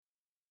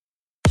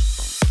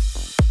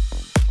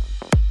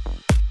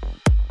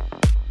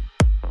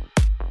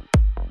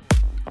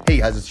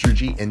guys, it's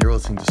Truji, and you're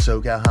listening to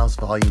SoCal House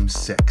Volume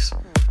 6.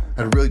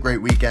 Had a really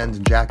great weekend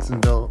in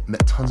Jacksonville,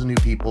 met tons of new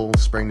people,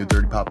 spreading the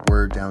dirty pop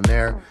word down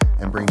there,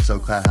 and bringing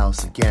SoCal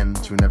House again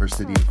to another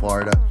city in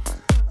Florida.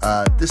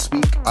 This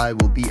week, I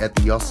will be at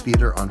the Yost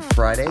Theater on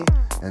Friday,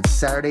 and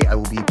Saturday, I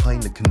will be playing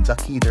the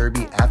Kentucky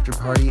Derby After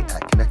Party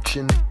at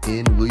Connection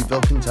in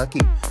Louisville,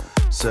 Kentucky.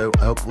 So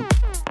I hope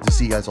to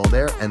see you guys all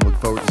there, and look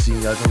forward to seeing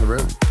you guys on the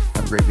road.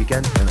 Have a great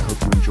weekend, and I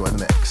hope you enjoy the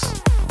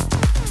mix.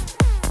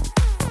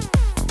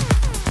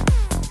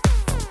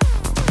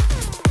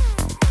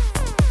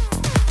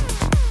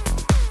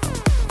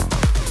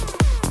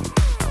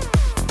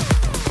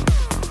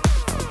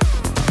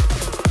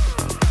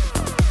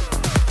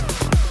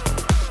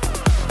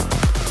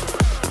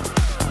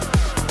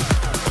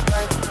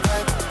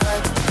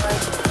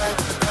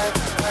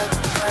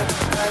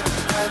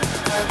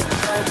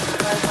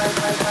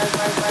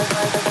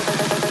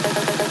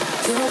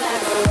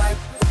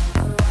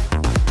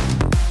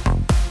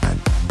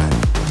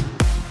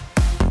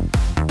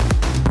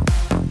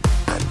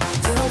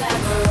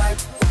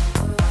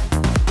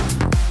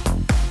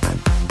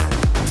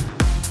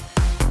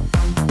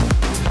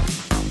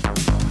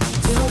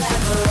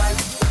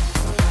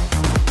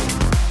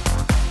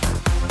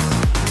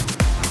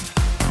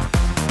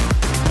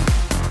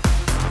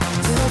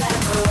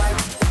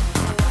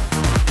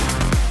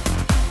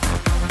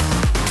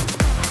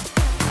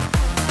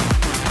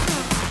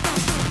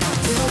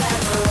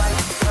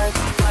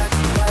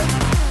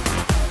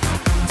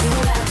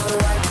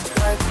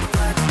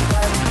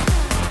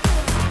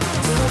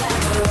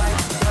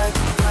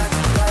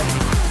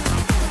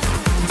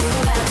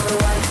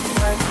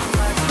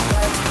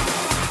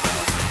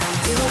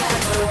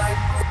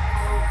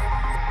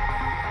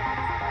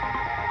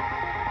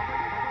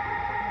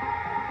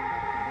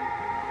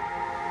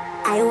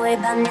 I ain't worried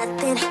about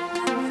nothing,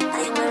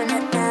 I ain't worried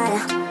about nada.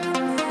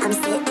 I'm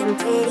sitting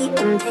pretty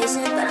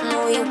impatient, but I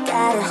know you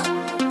gotta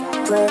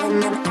put in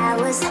them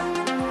hours,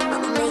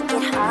 I'ma make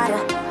it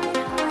harder.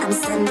 I'm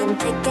sending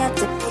pick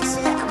after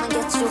picture, I'ma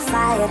get you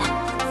fired.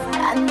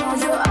 I know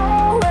you're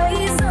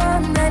always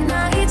on that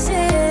night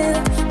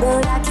shift,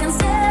 but I can't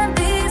stand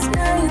these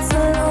nights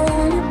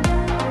alone.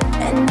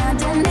 And I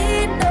don't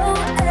need no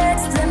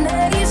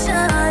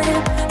explanation,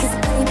 'cause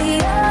baby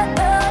you're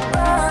the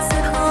boss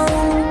at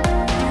home.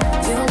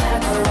 You don't gotta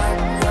go work,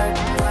 work,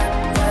 work,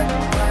 work,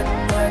 work,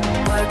 work,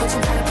 work, but you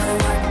gotta go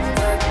work,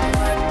 work,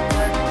 work,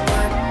 work,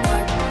 work,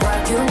 work,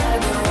 work. You don't gotta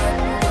go work,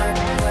 work,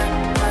 work,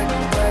 work, work,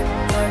 work,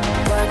 work.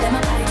 Let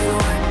my body do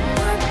work,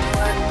 work,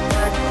 work,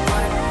 work, work, work,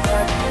 work.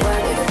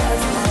 You gotta do work, work, work, work,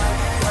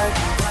 work,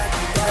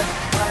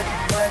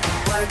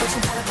 work, work, but you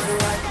gotta go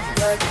work,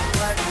 work,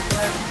 work,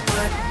 work,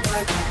 work,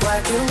 work, work.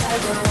 You don't gotta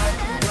go work,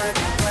 work,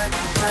 work, work,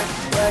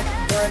 work,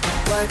 work,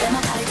 work. Let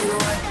my body do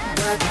work,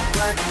 work,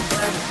 work,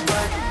 work, work,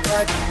 work,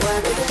 work. You gotta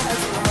do work,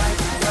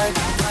 work, work,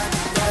 work,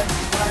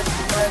 work,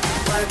 work,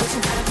 work, but you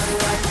gotta go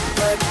work, work,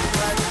 work, work,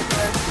 work,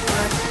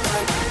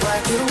 work,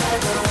 work. You don't gotta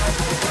go work,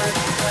 work, work,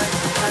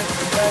 work,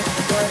 work,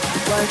 work,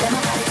 work. Let my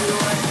body do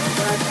work,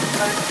 work,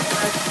 work,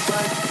 work,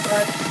 work,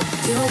 work.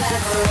 You don't gotta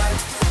go work.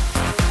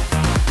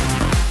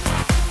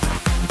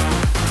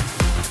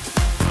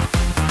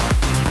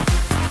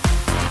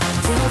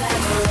 You don't gotta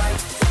go work.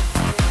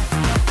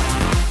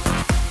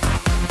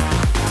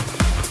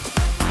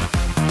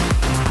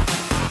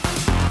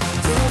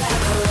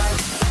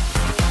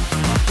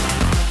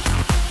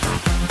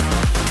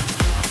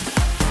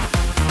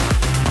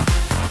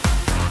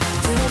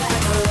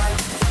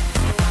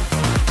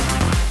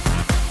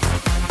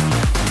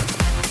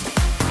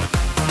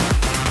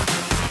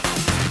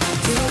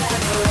 You gotta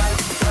go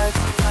right.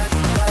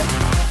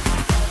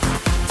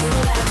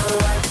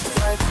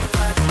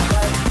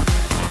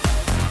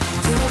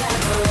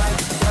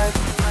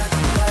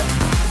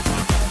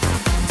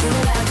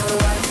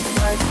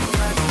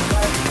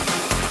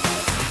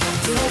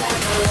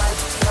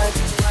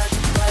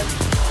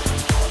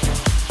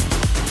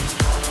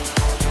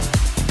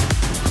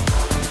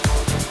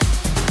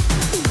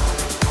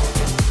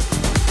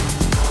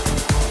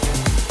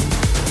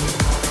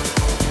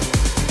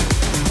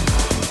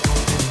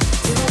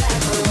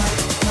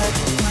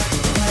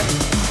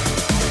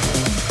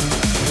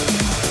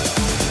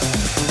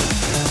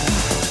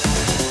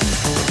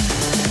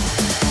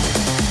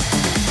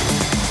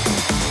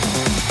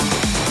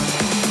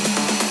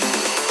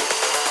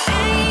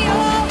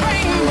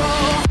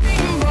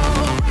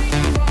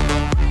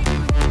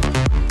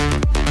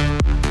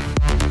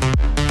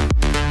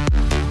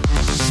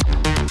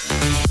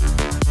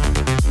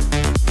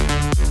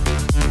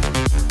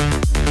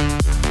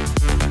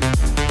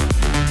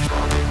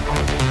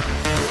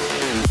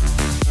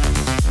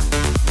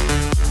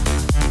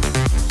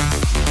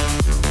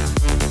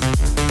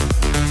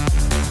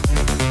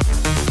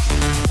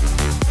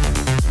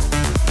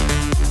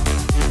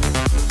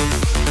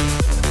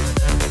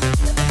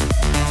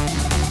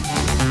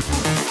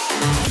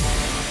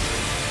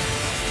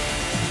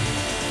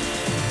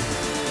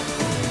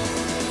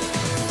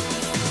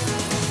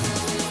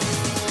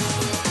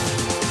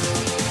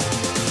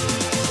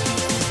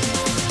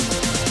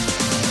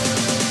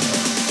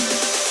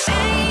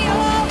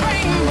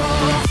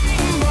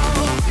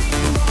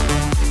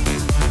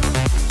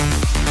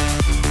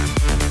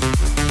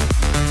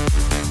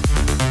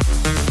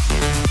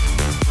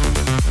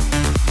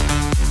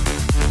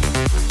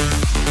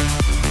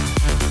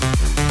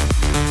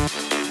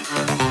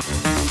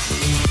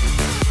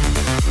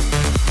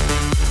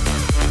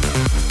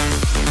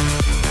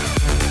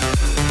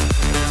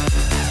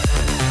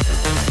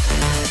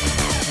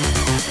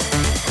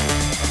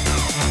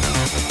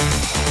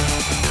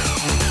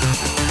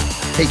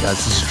 Hey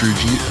guys, this is Drew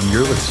G, and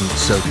you're listening to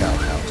SoCal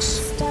House.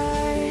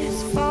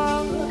 Stars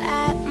fall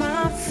at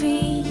my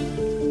feet,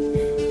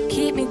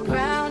 keep me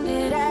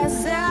grounded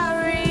as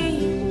I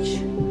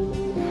reach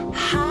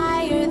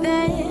higher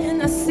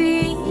than I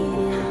see.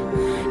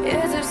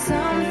 Is there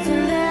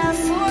something there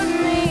for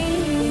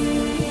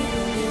me?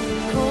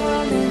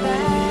 Pulling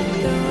back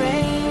the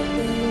rain,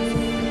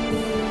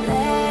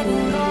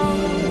 letting go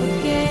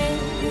again.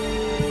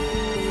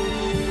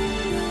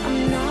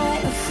 I'm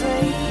not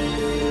afraid.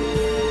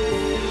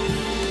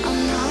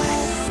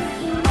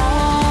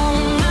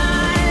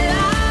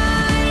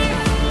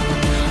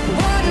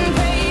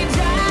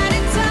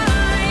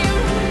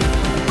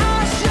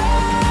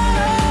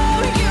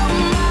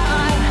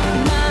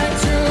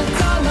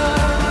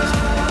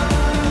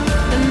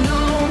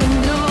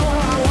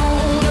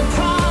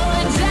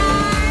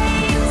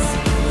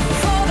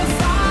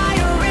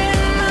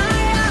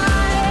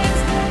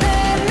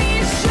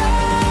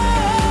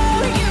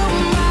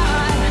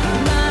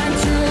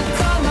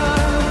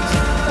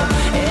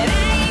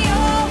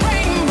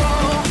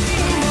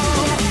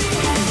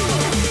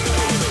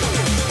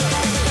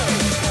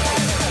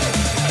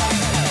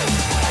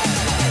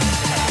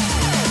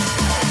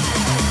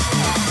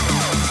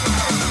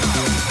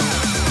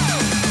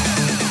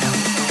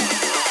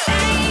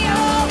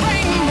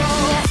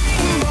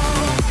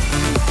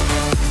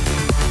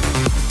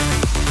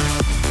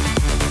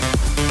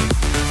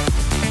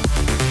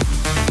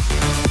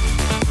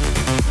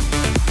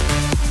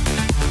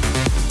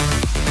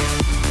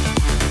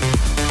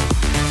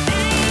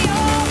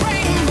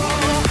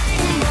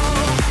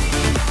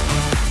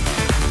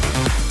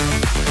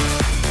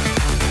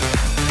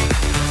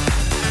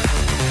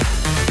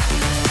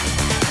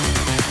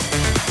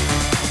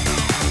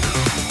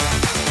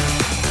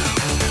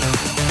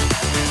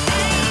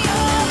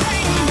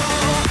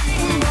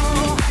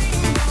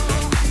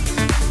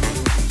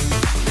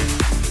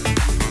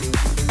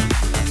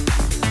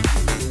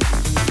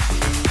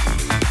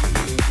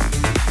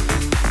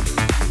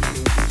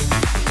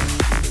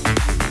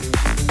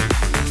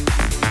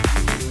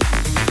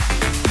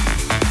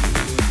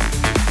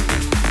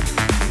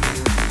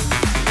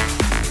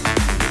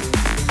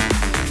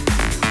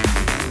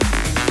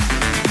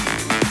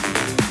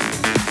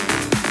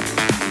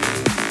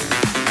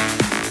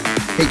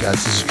 Hey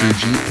guys, this is Drew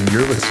G, and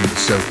you're listening to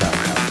SoCal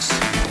House.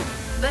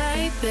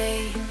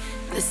 Baby,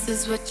 this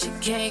is what you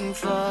came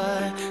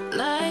for.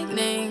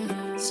 Lightning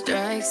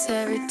strikes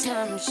every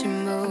time she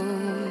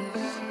moves,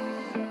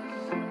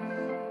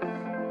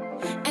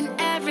 and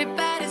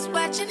everybody's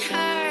watching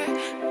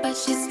her, but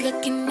she's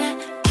looking at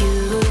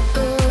you.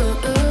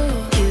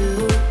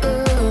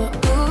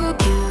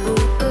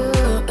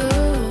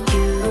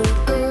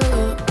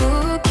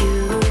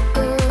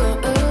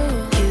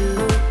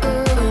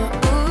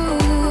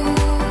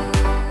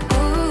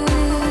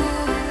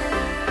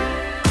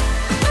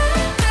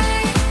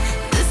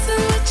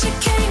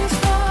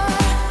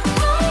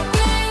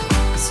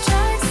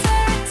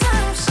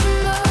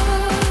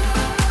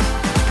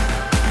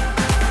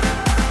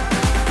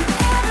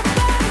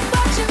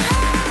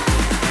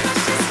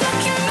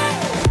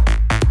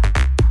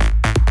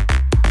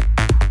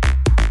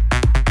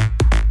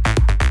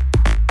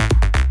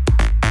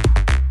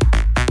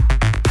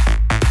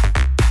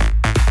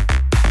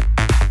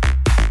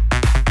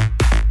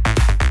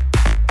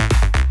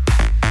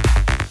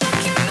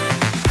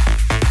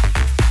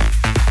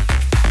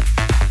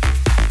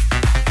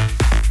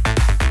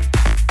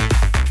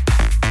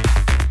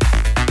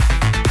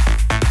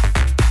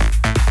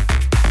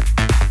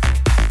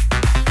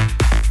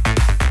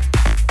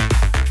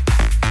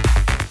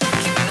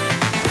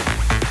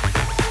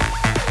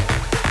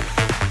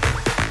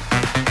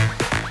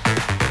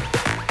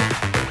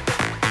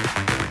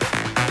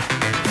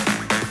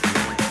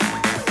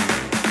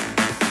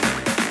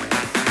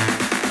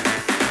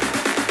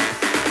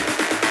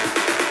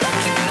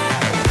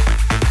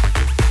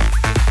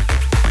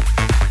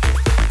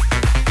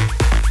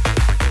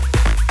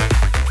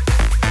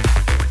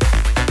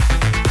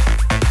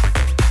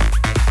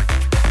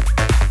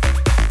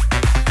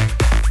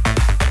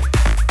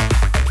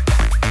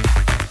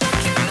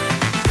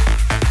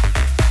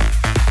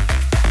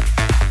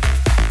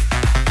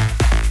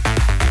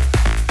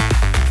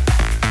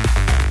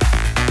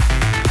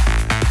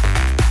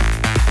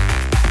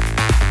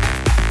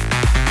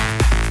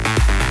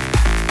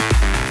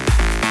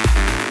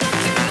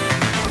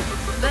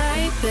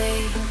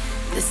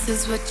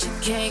 This is what you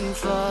came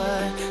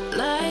for.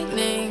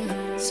 Lightning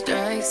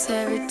strikes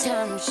every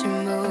time she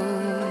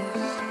moves.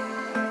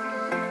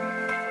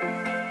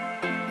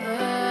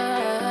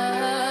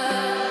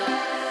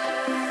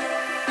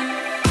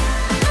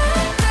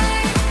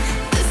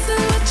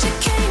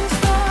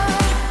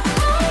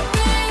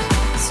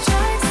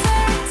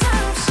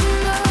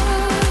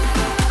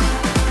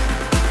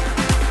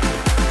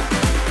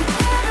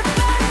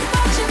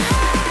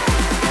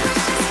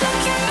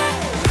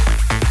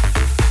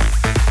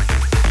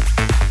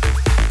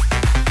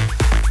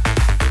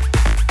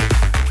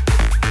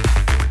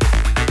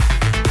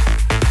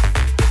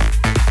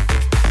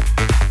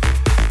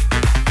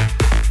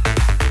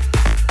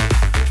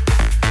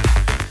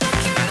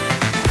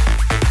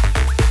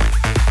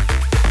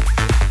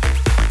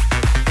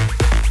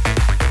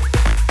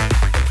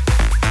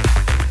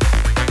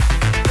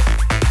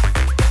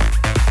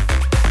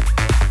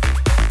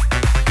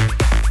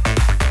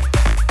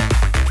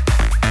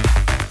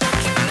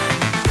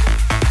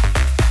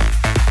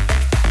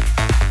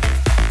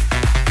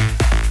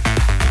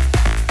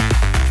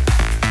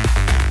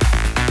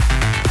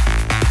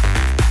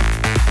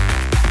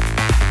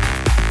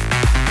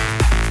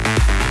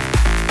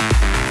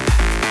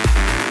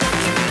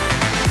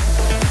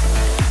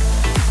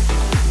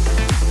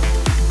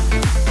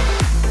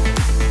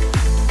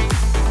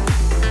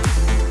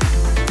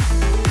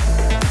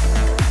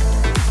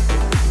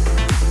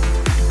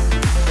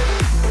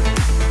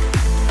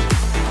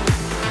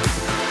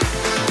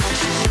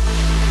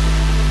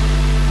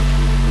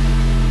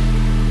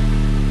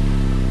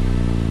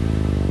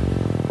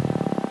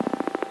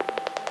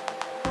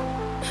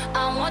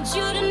 I want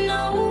you to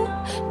know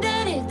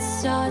that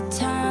it's our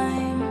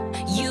time.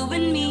 You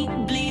and me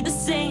bleed the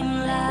same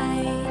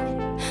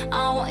light.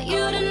 I want you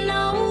to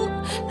know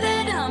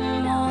that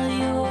I'm all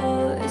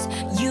yours.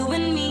 You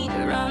and me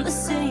run the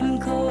same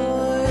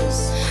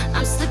course.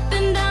 I'm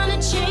slipping down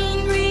a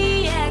chain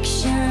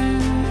reaction,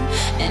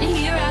 and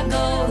here I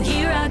go,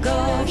 here I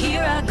go,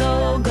 here I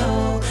go,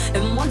 go.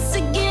 And once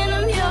again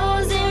I'm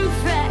yours in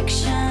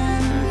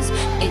fractions.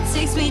 It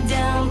takes me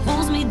down,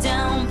 pulls me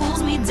down,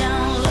 pulls me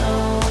down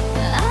low.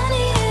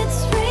 Honey, it's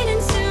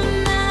raining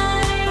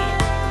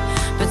tonight.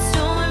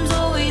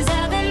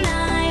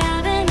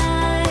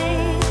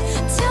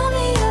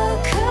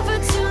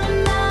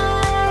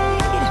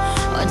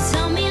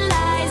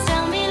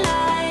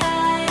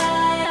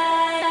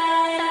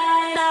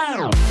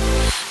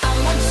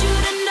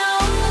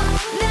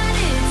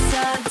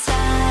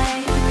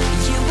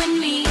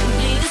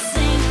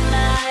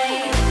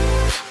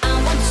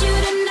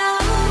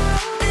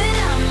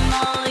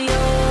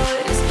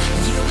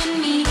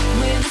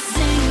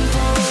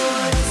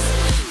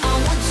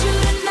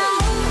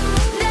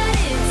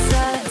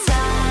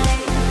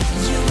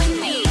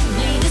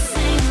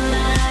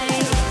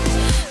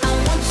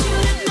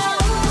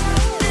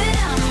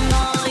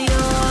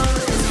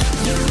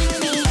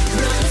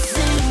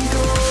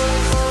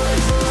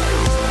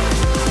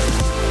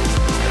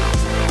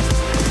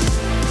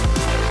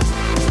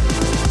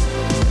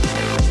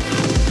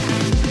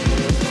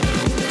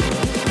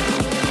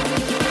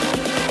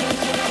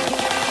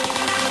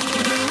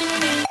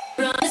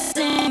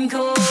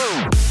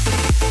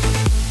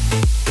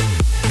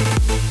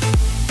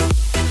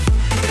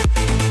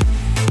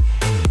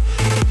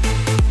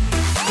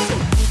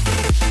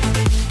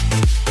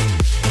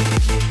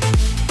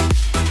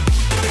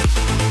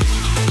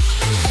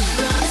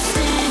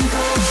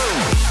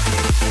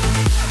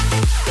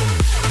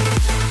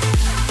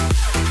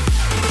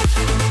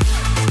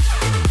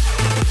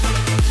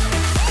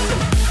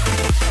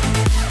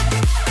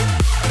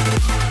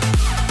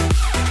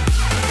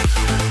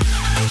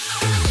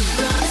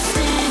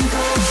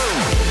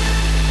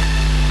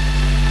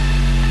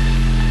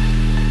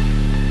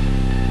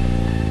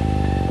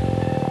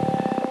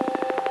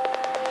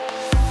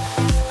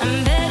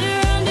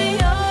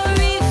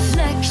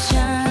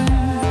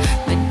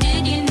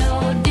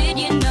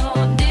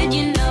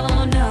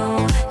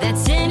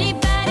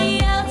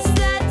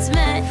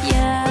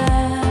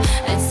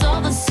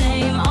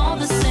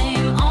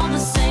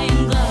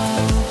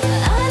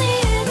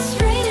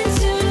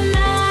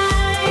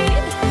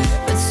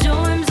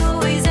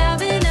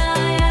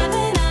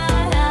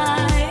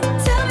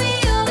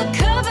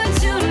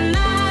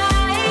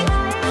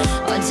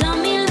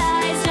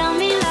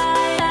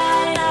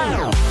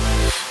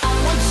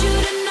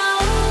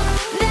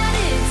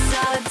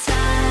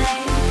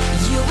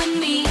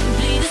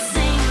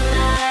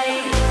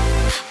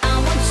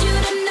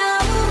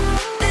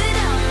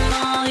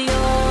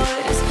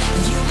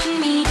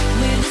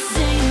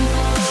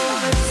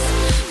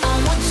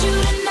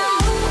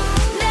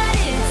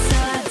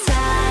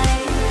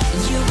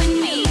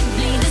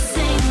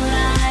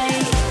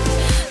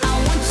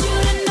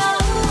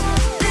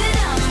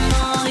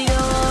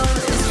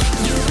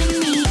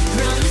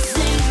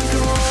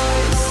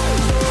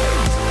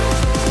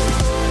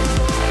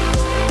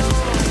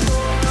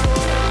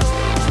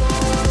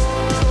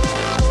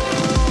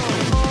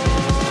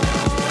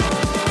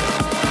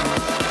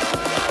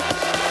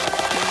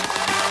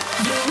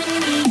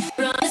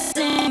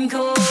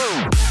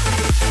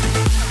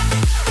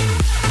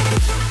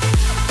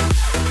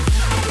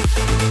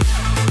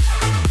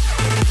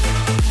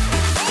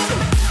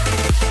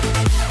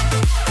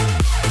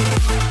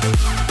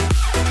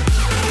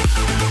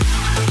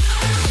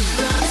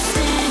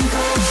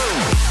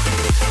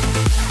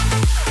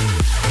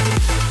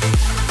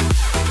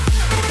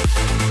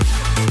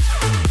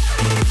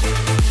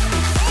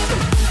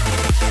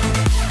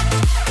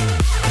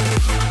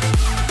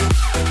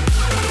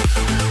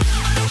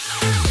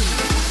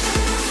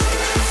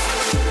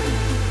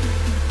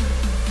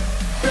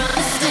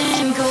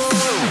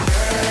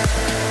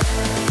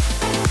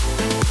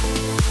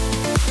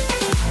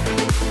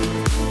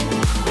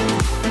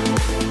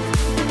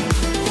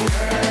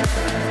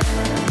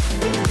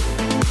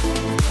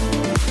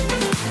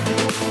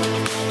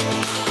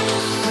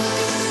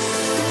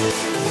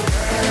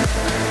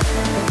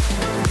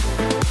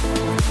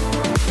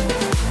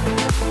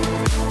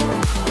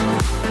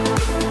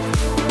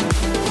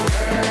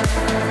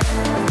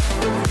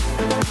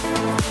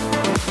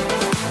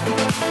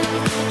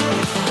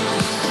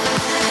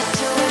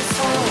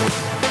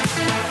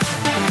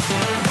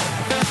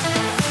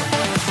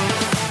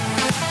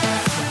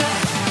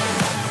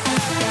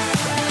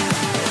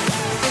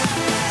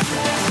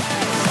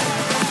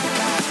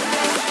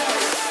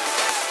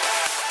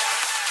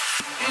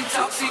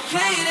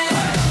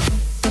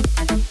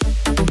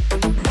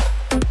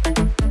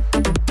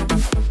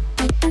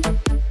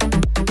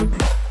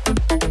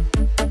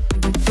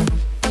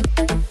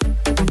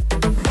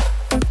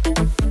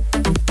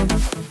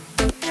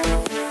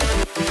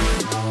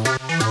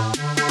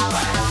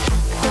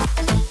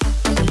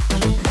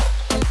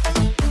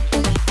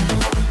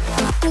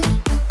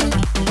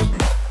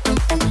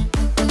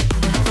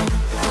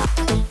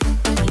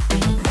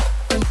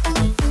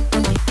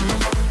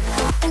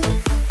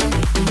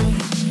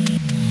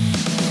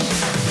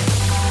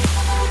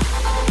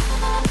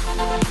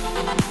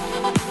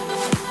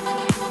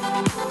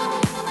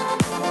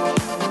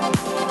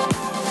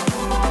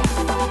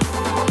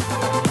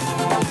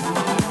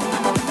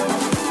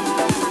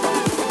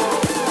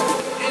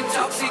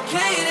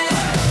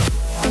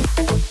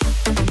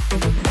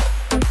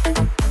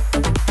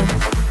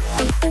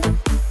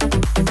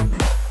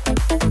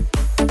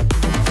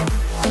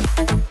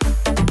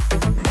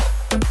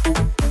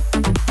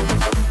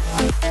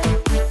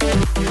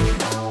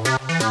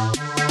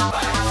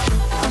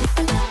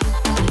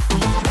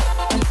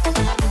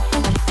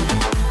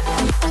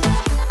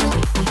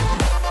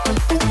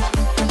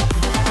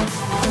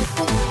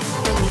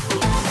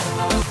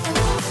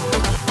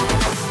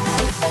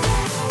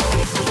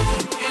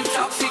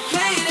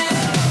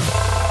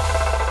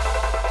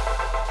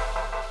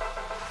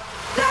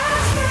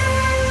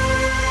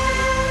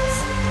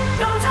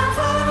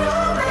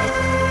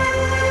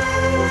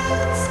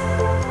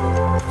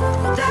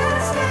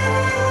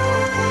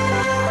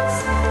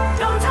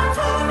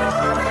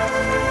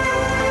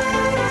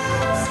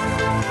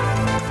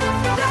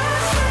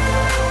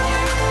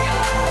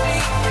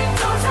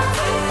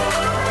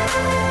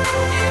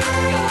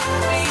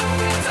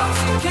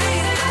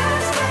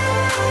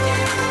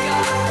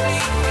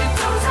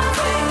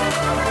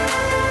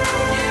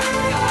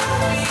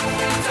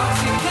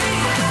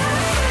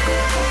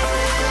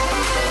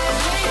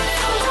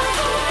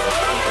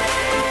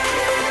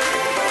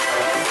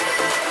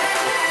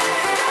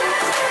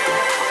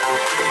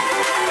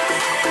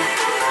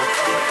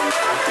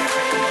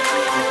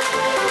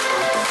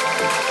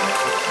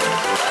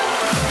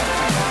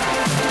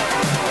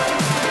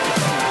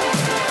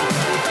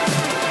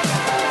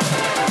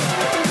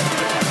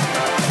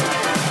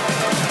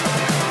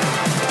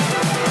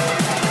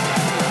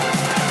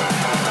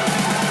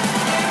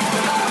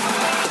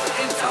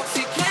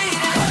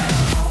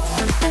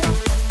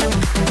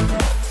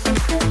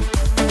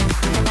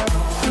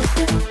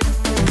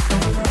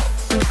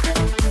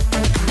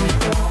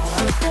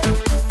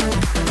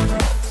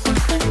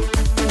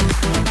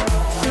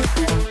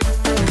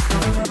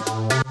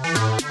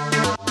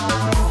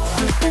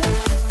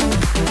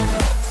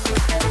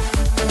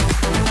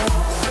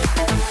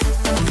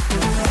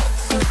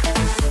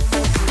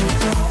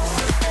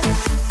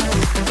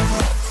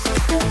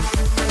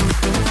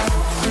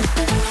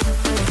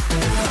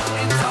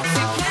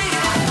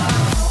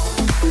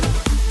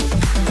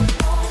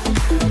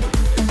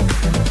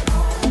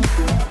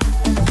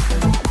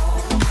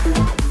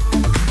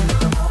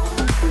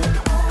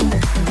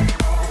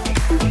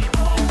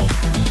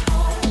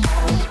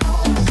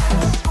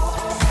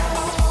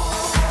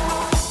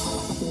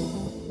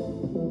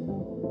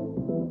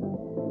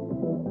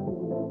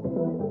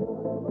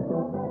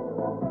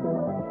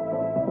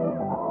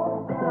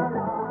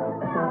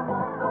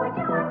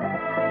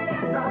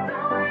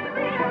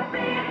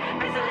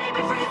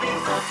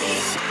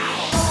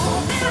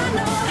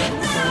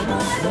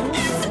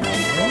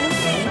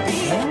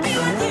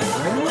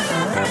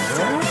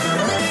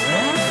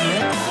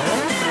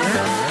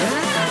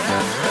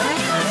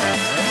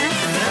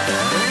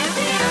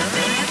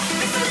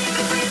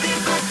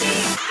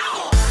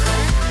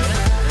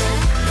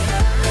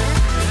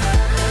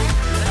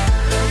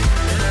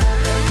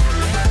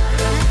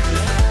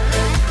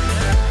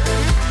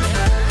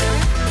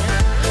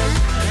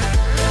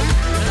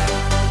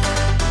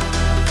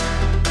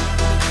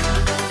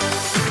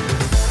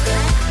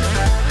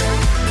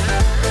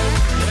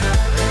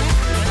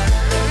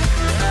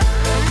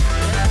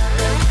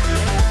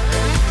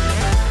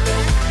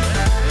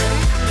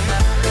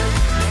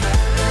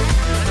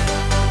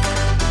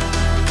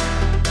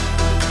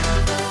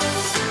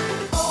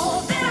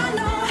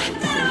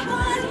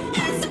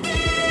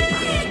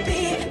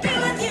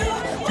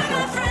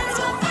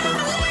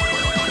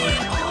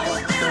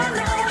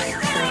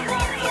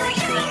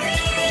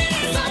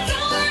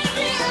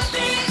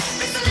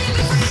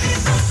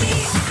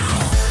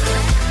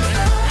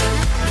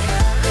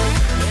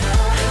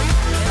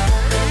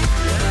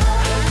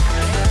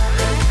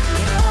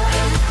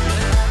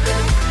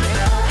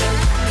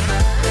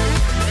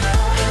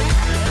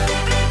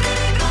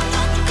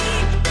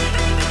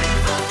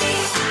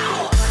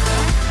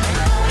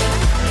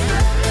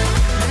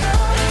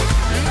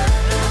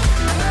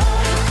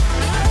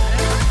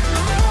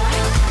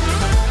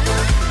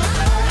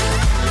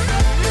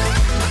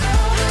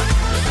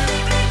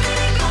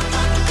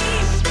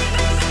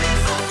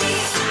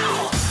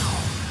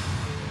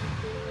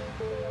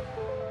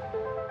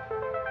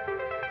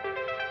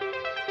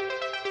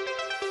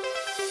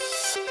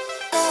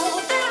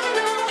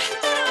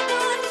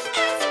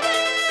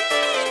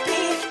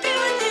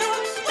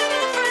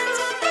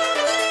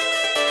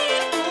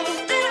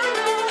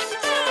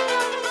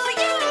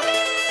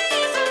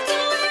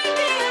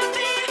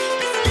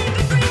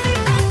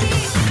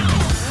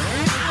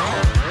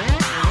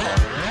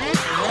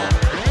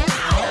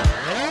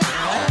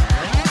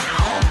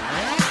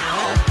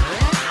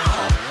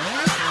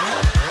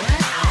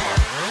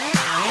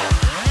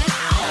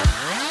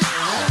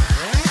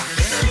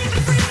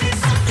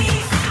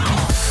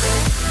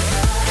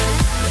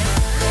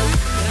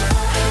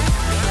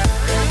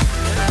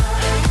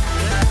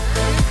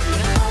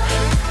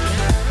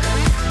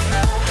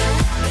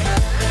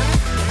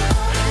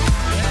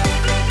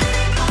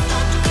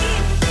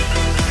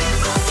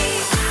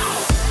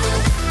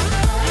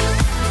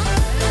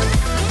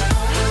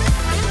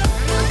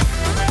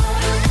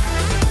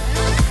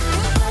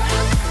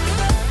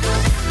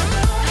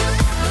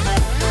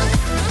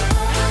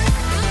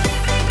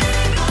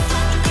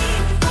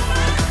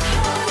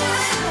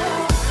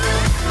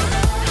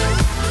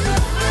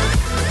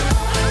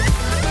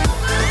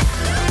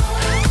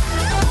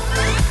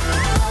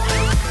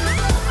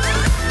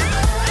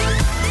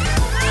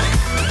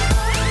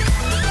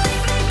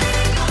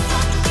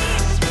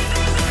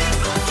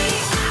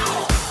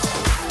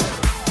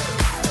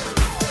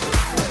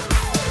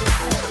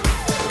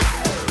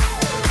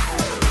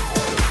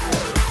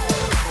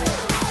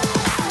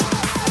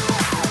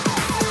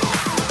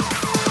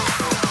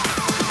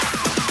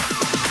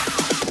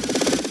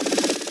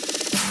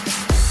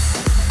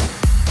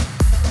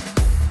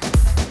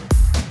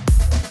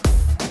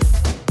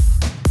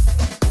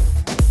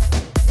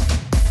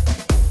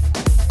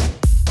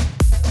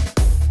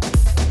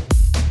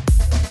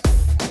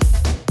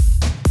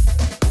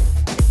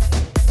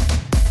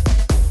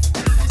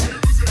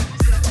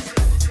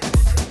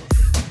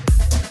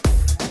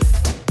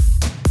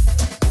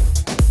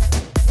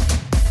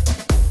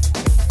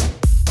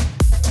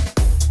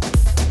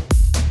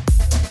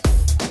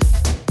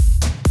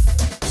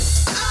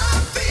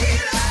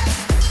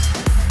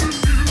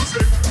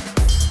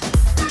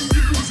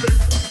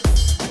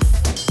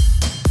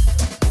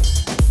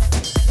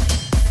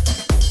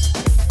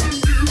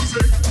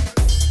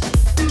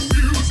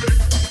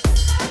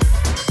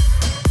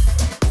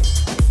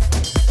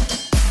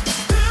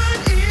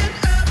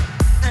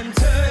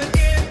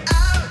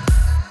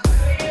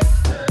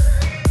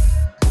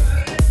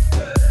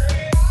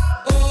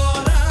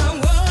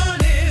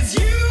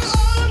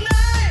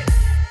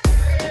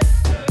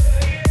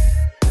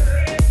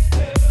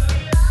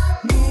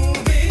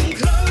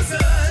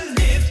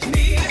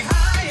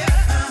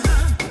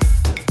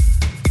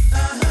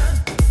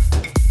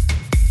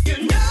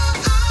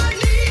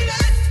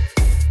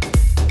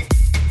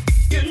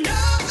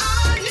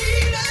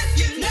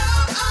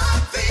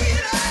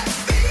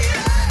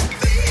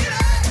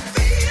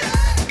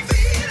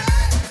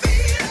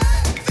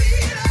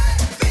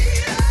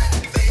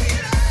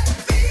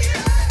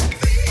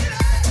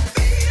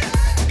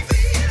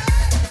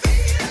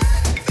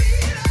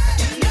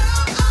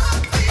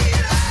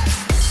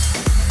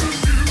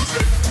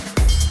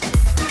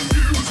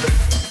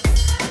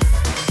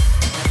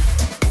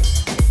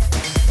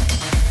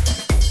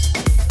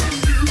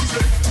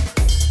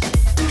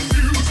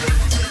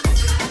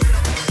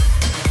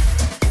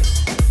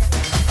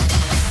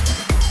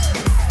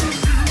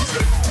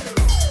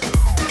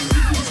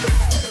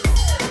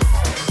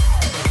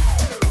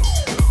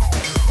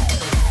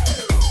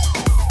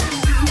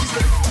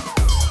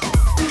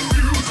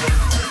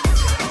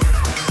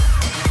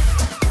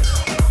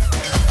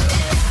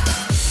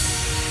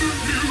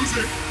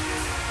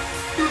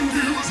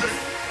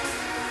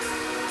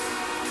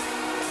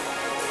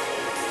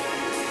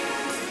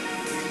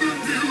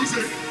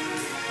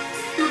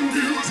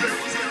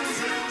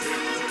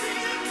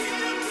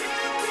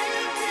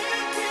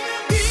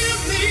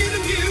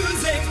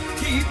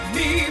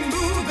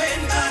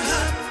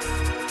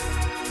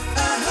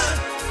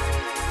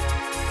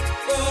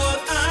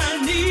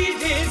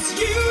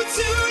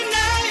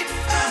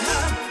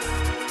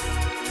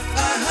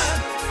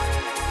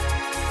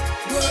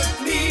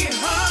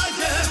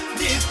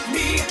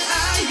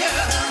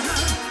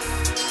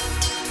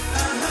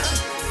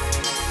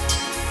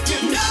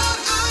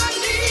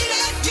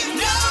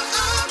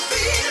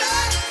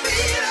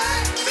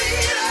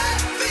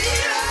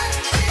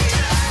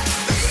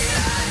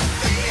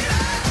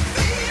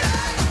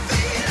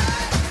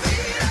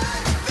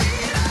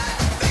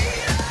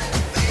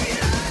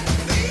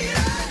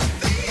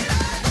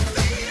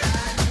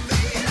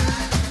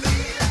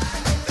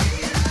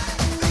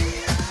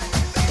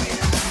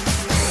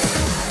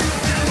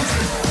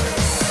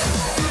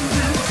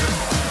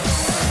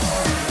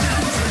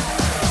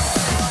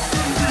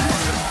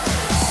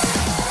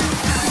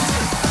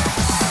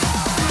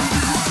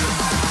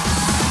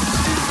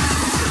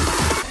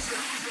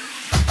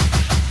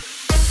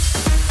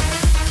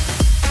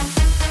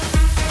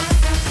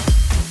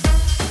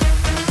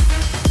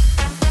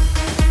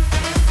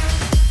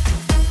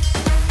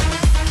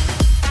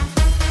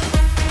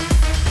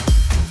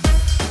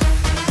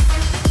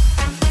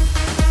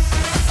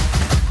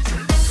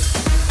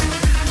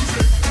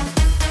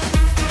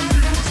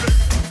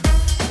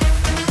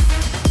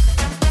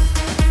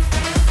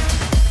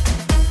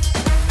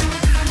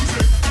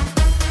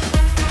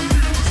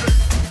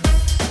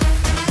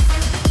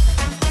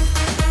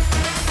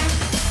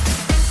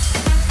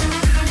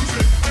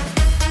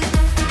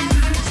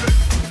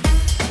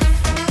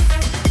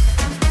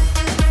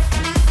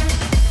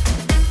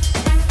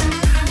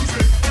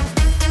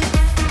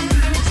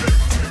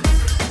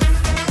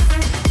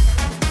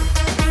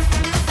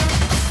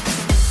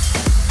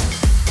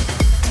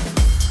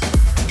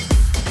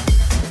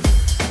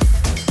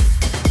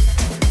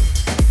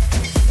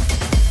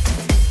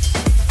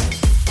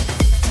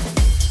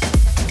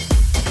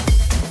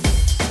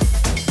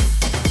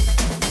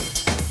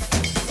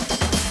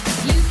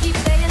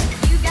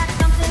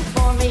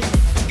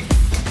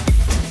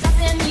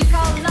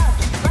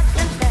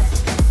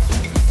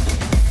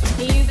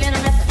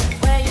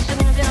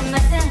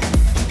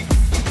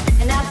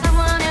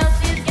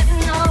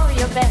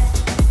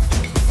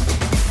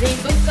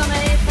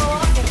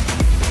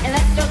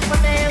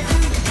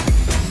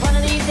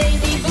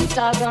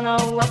 are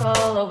gonna walk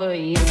all over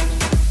you.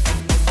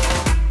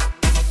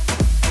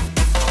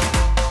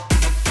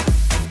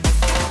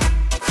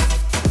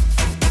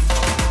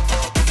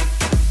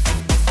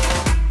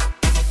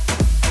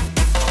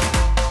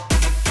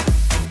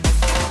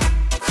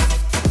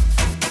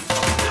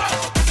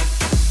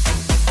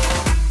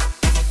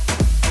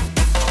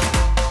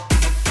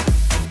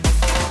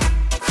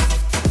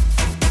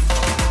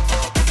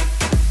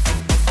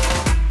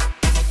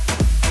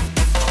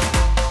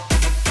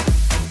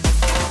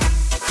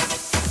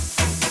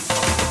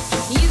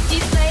 You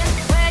keep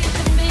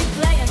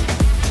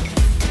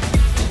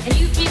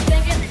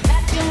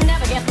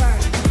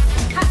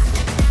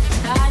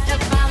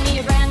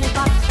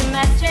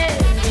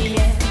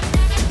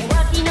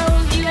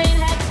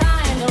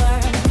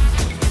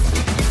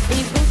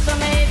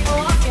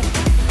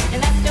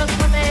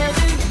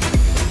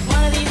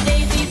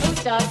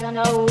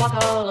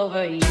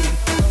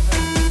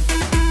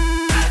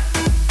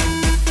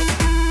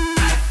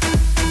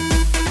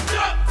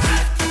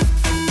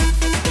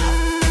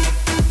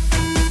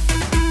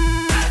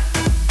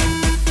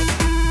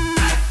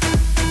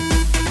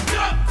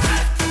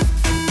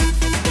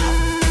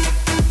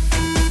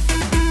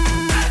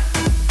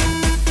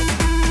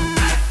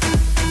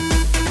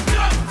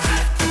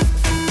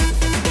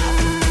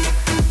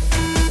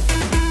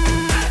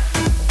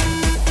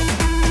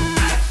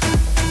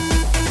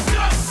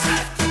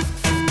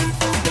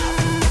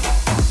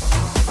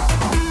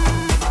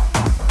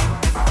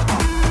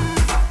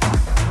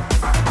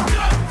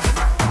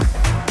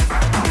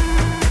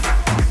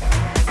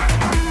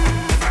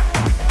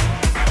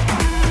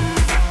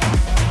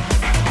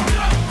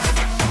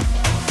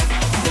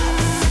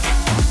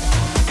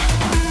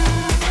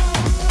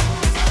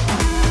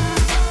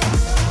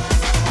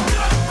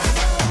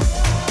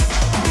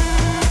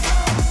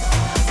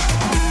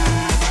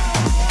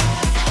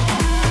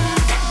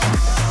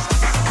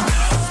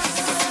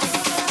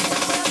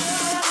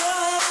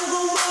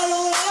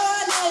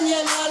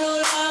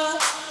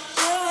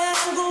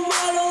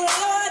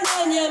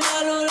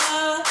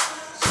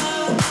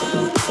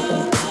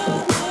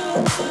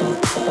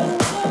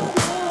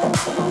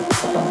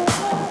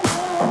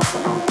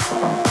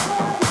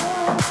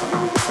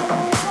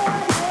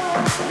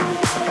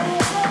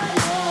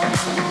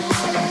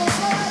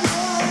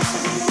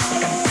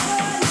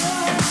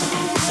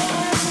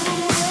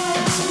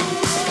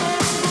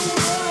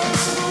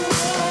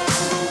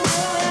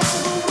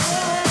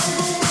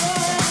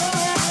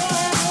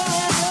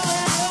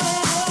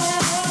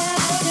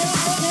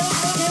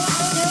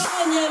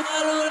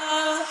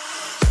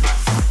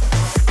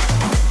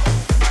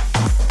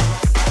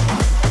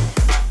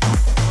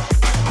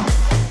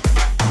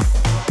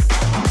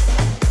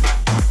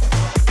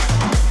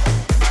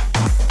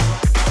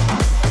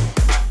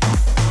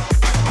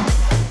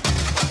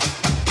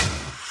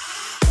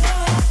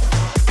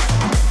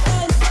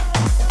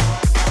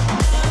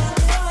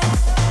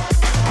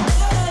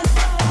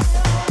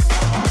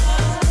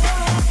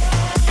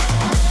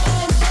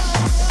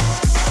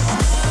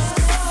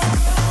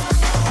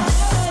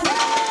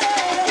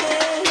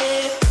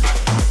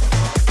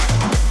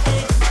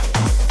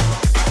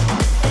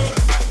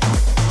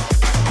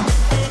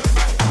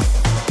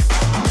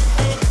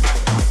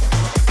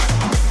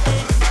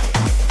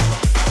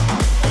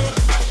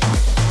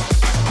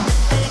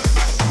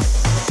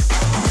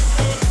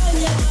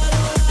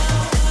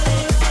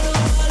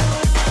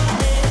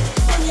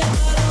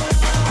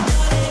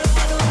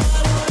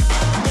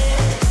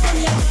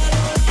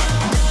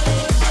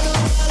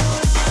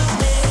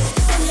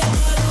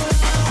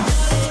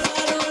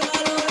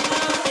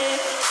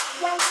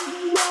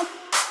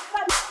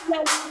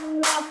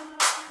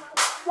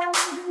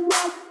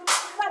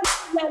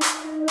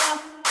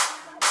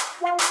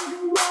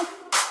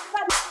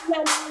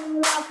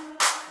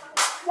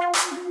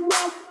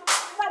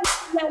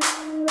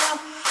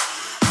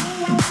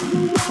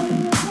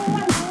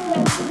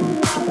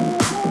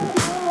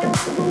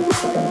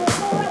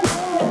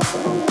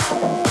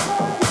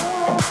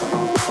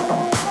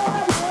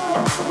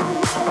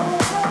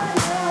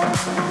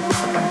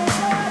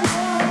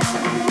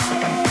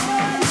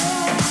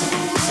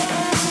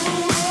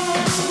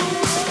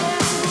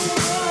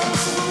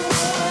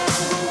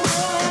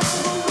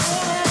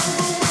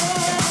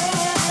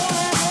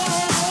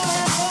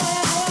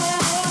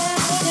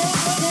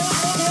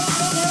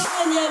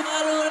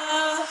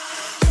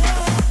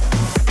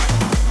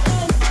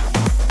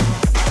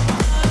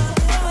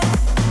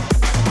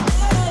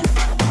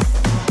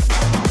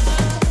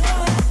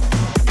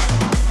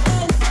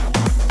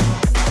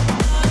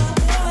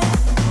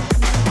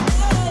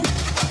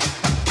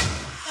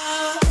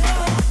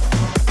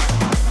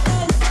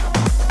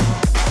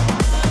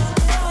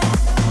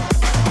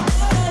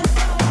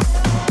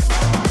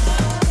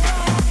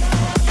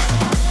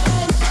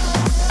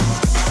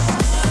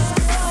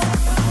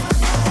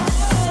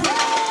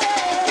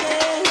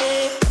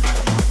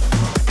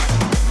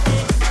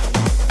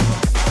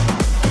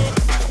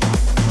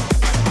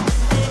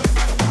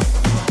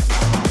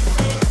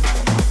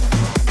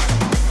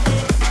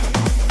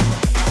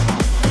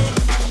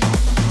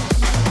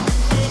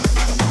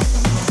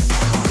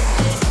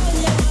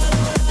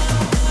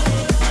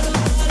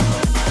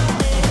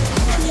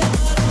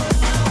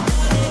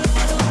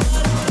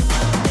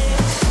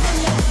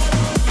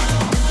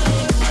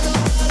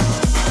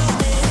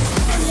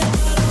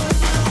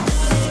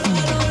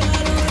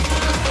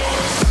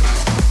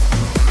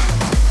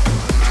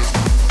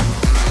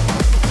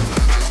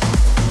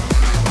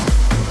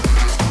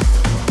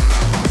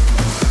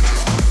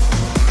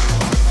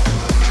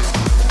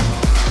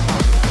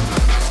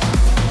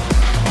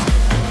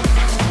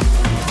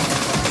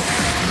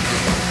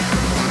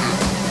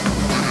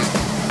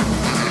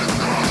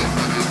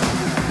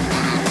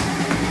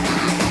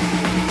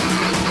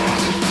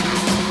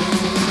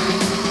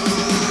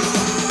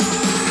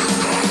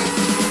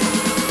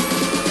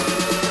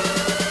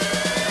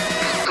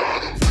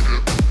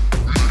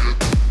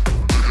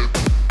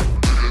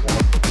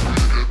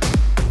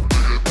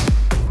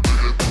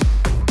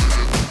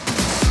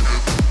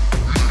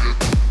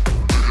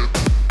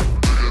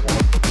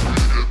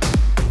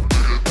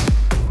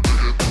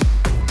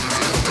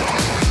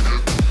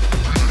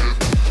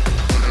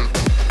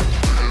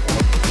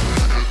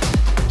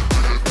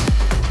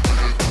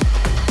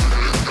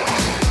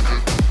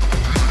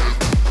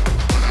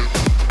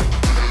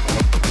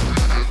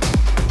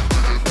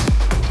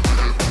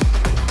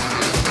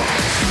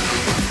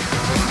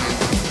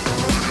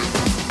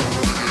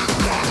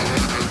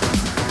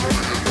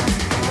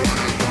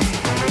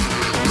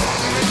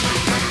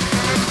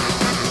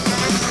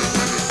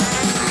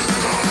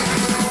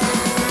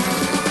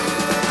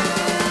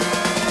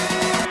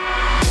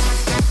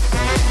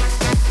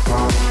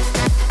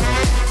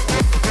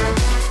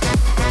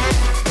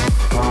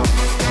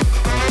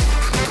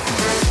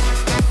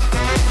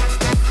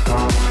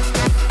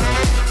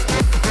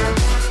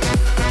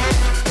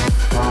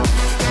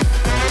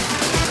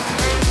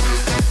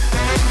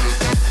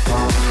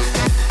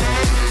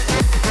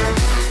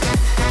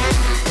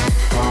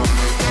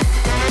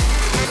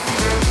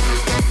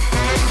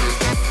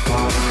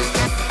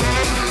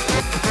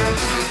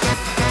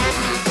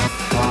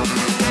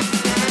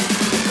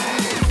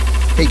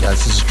Hey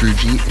guys, this is Drew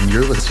G, and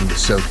you're listening to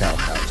SoCal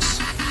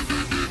House.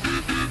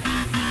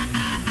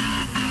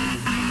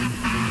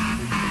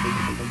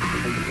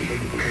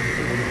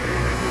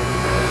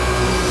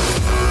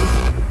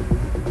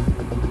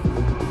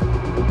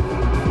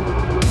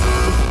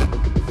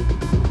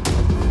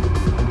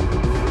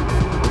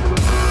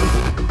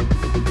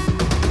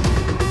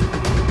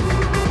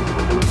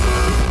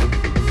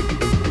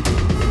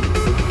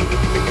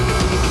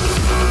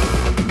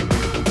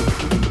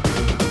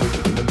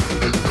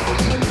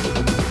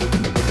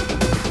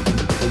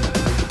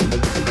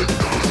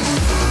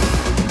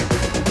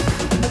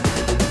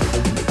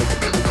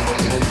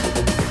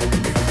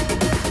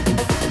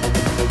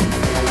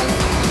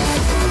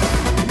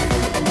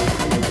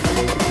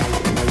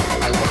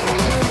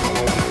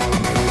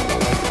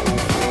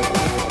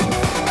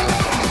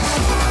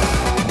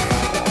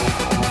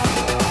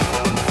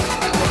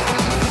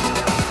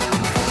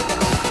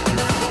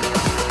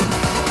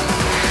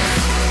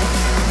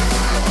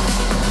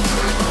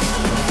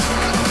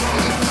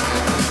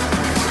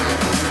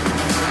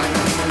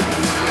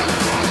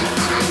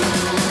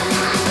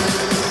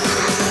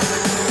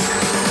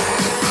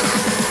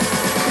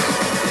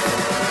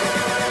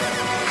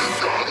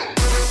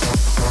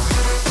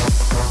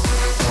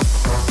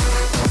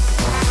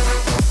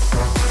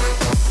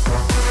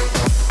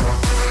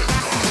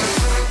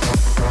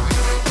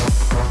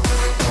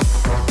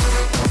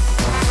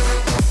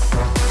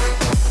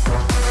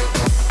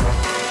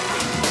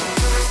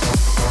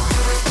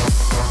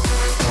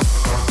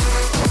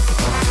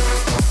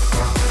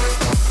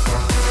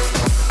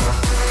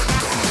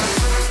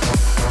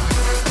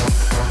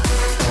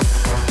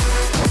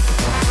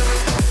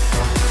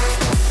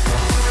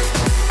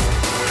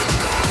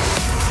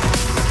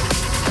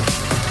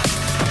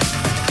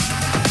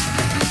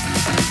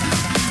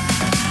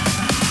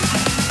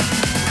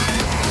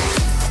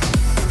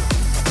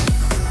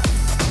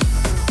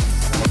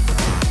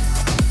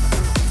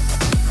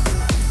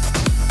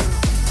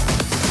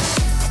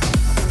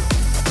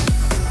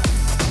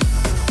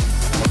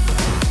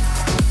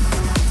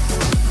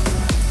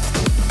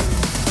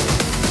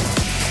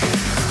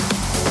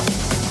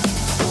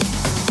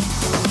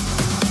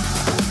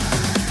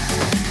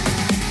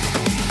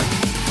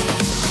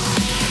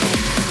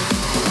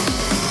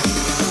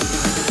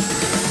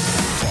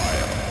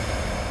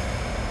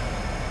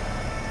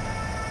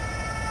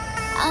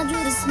 I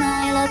drew the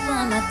smile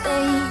upon my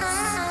face.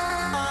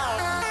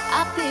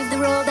 I paved the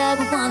road that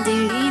would one day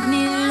leave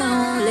me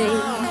lonely,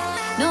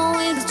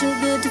 knowing it's too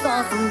good to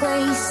fall from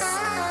grace.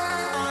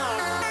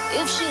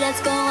 If she lets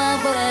go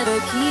of whatever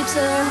keeps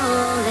her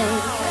holy,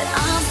 but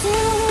I'm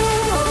still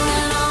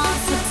holding on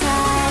so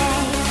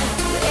tight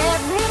to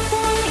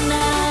everything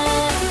that I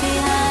left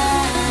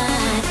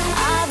behind.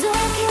 I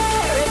don't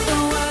care if the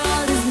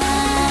world is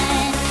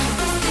mine,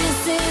 'cause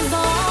this is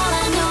all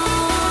I know.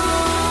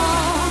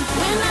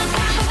 When I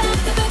got my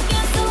back up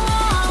against the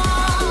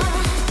wall,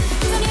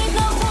 'cause I need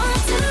no one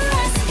to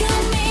rescue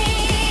me,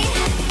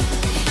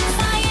 'cause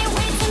I ain't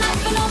waiting up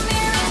for no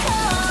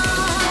miracle.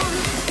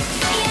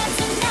 Yeah,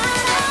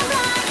 tonight I'm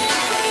running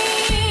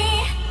free.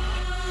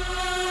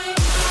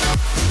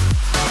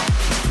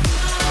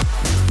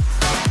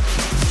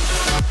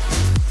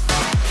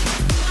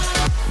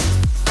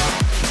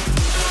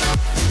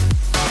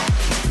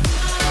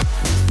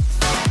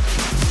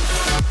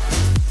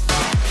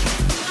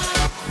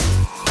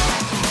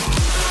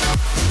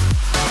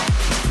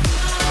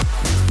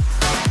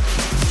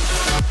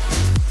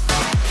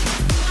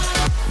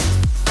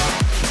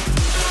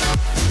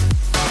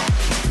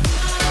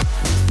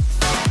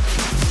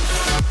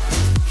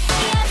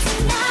 Yeah,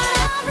 tonight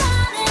I'm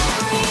running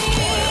free.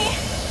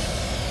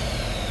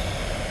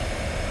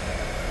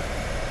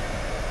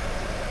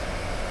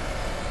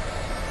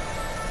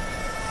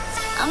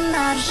 I'm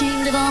not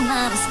ashamed of all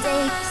my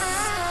mistakes,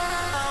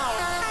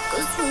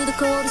 'cause through the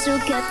cold I still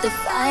kept the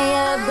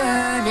fire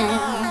burning.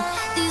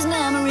 These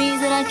memories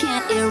that I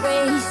can't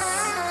erase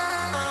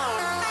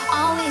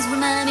always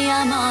remind me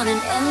I'm on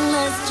an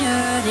endless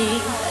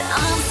journey. But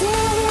I'm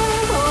still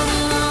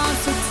holding on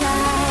so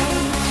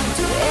tight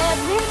to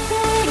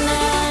everything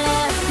that I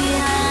left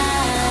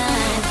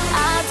behind.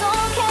 I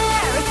don't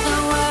care if the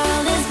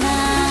world is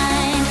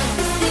mine,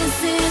 'cause this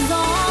is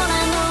all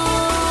I know.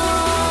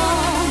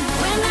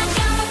 When I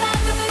got my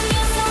back up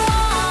against the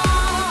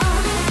wall,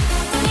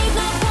 don't need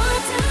no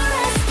one to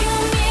rescue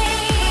me,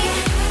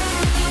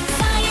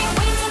 'cause I ain't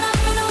waiting up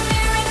for no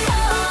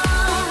miracle.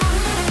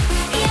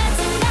 Yeah,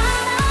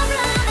 tonight I'm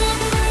running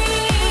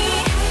free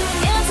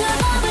into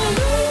the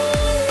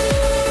blue.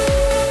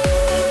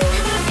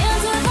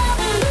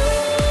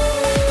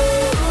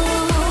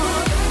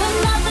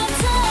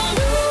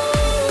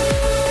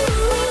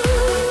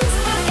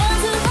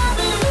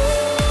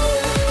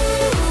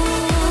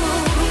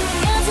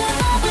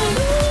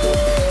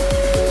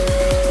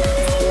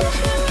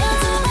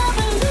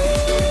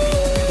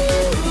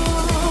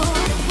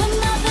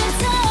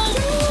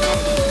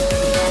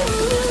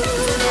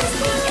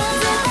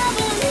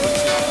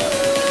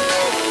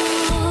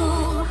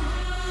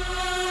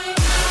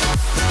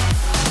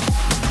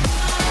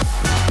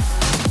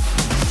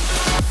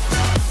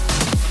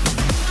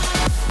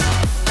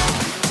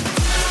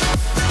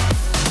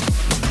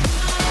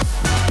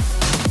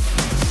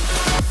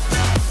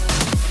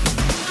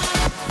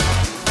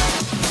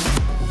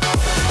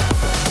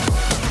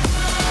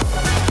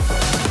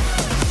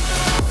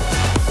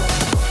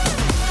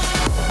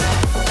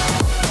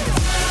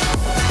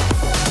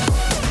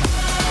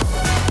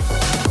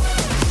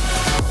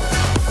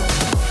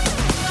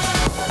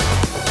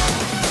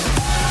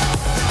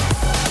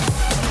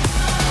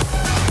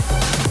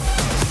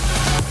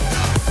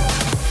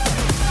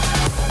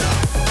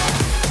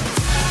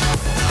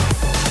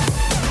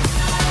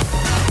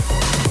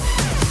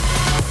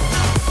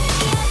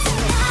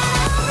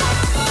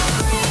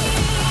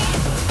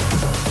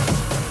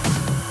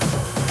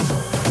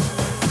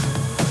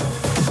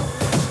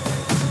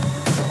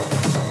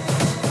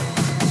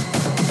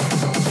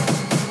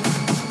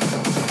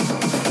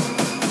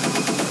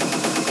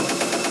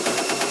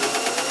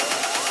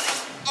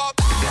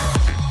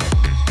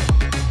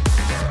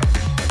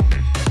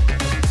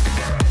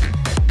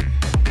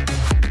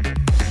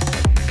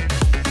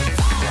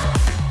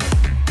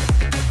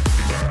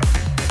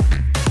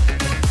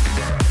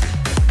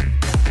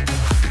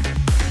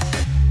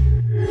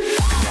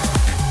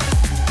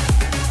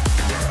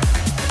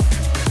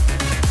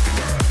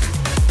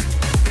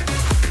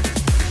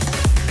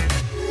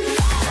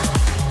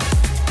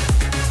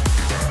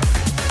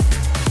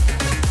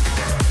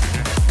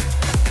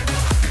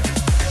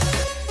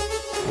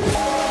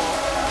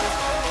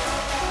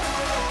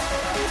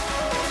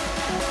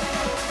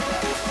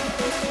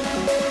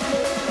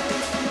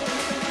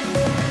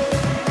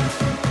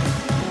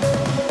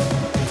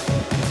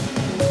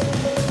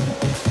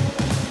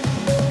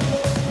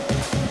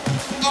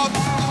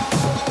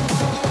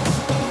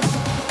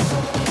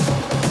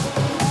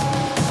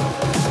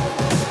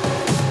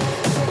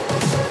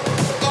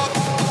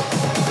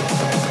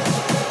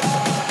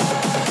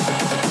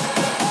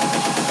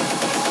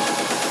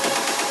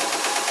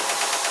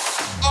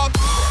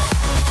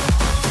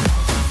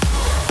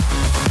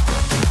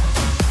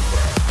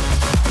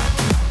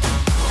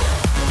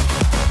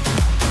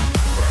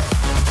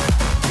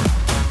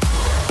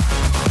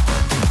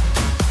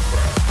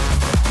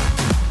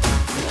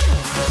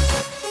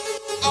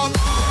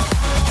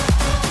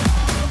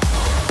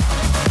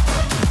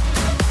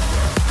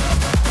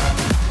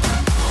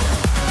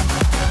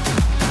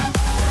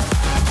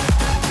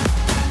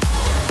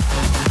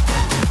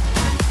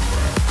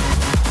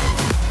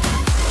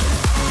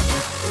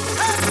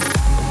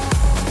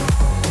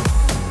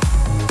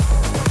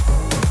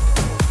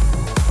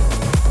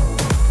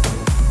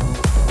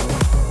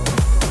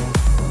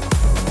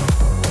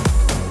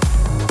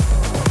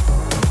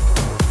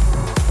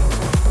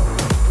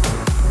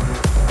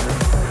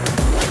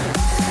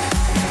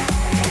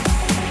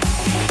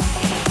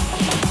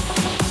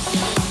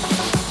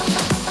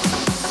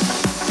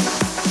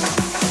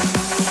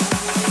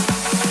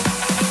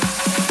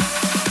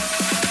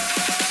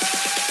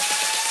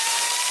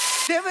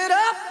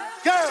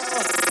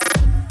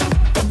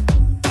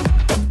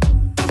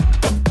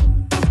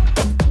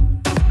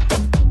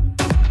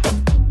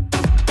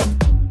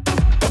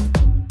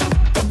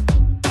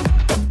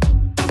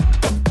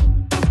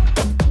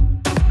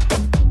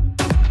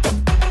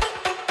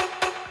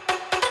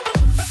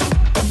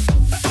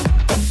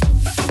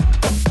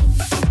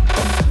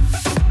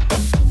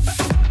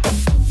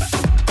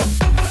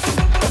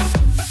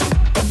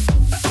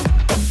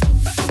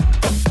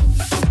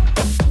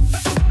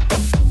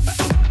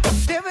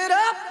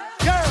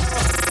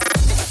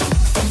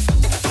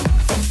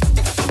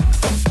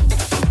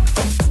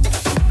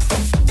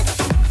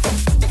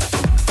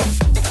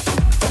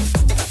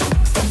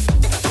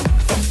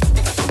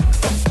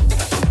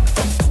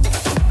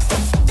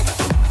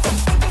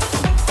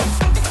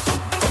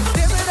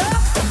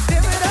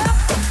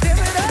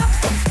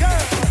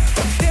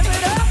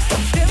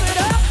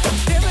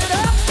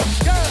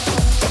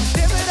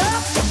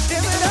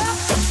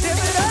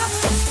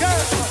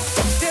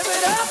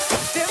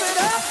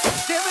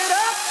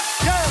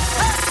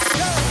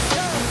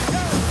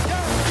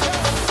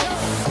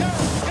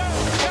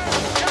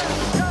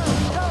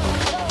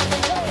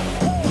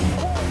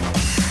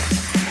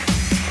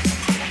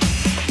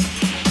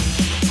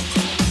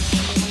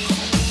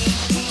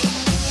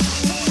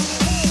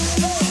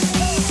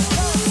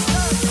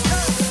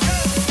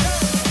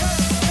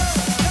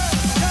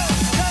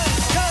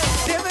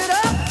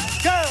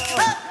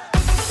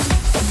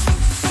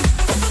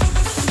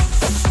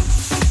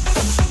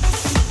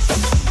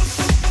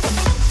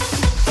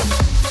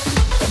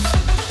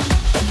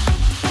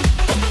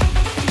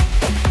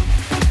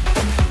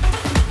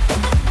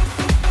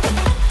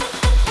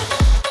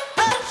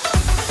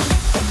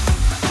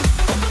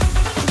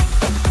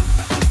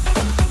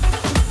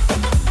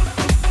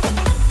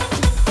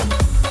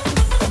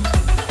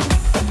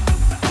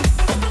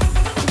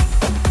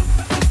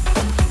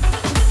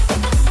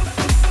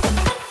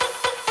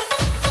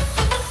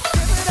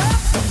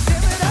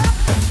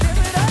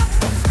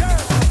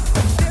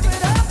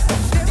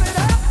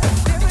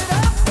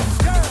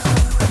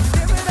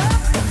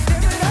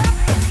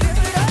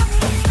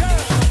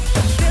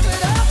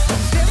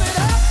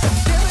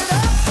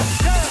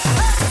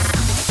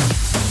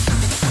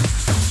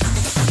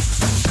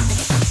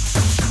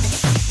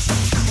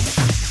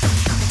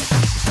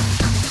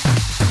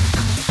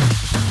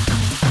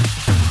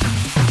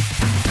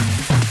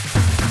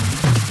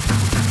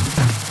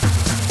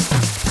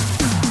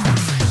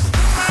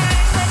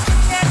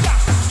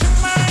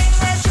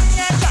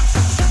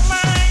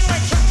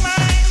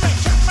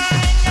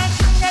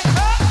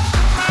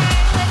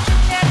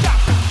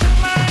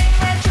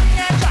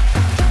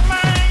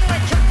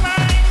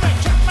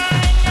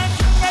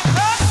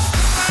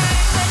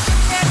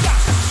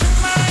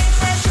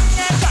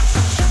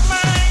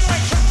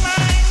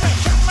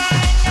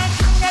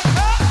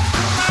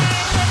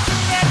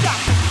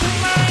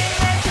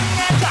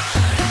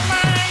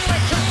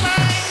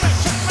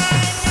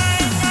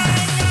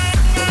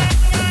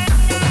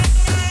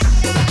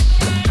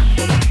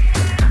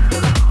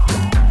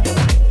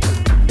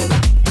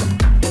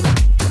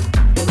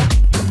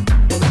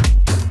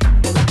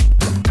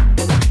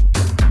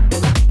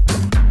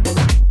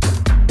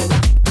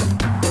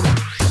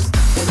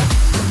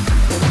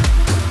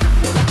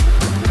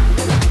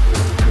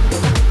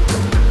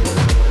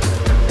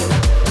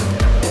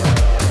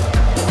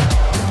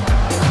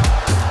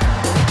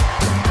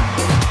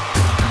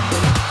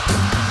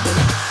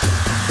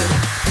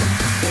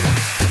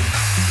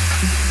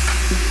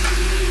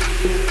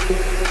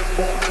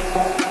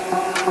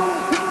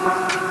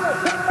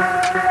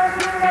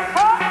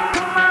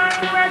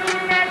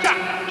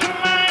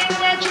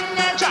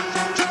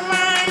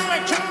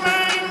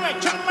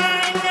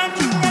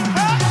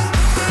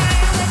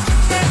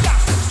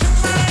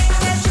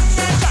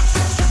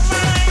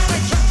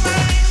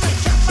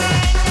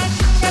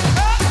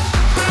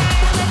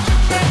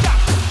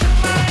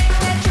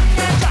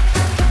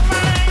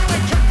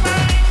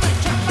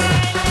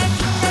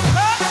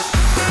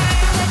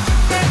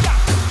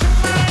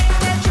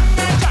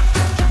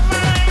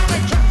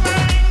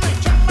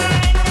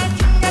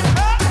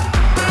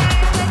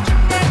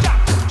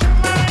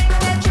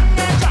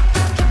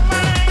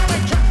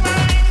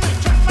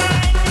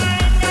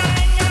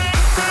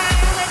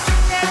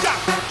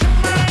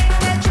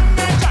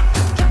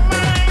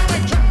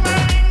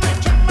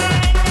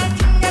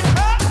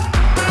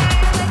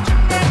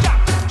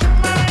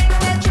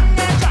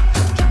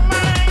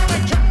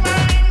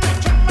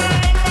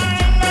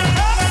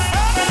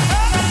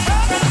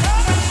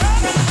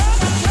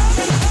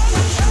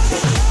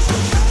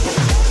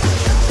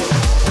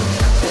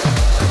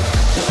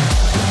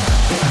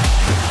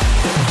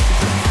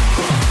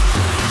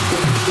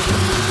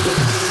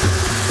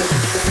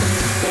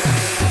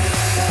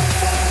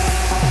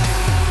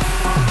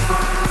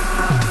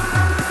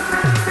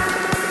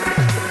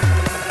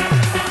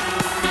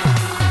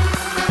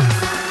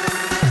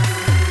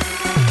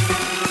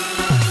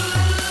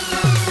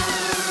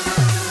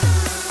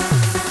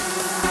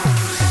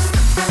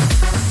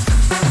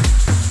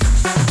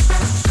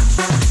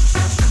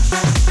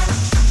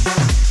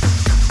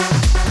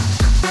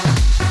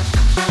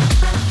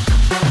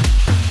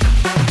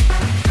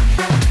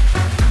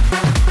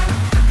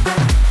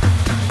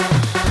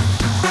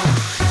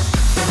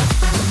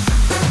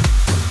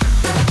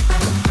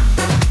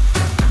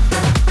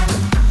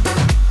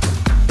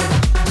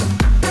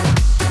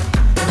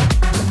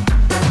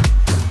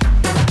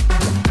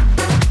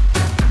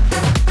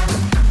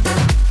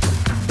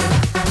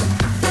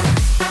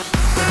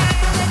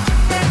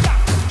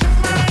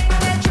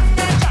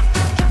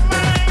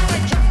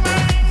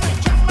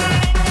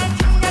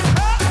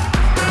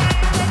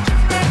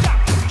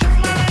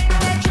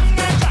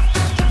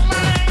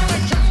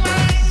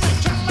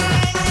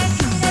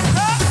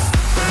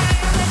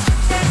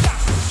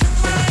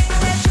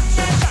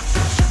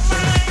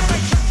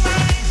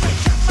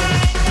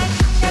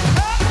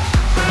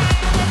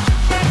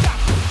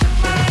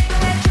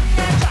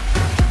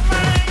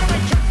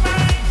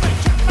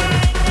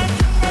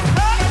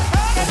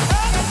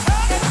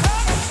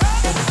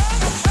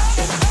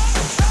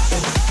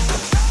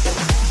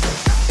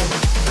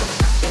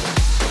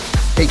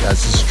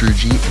 guys, this is Drew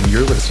G, and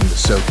you're listening to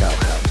SoCal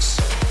House.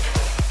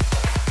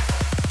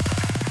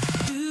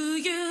 Do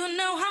you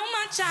know how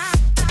much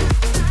I